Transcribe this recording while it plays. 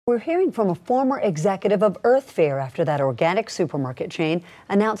We're hearing from a former executive of Earth Fare after that organic supermarket chain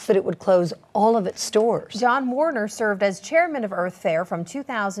announced that it would close all of its stores. John Warner served as chairman of Earth Fare from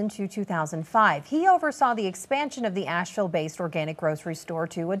 2000 to 2005. He oversaw the expansion of the Asheville-based organic grocery store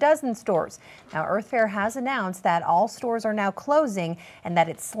to a dozen stores. Now, Earth Fare has announced that all stores are now closing and that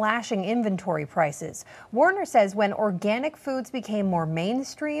it's slashing inventory prices. Warner says when organic foods became more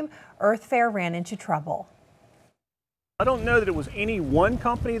mainstream, Earth Fare ran into trouble. I don't know that it was any one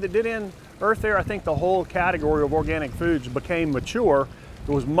company that did in Earth Fare. I think the whole category of organic foods became mature.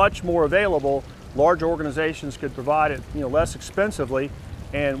 It was much more available. Large organizations could provide it, less expensively.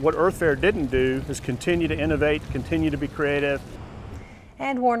 And what Earth Fare didn't do is continue to innovate, continue to be creative.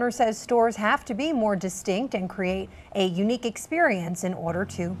 And Warner says stores have to be more distinct and create a unique experience in order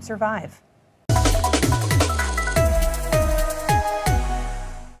to survive.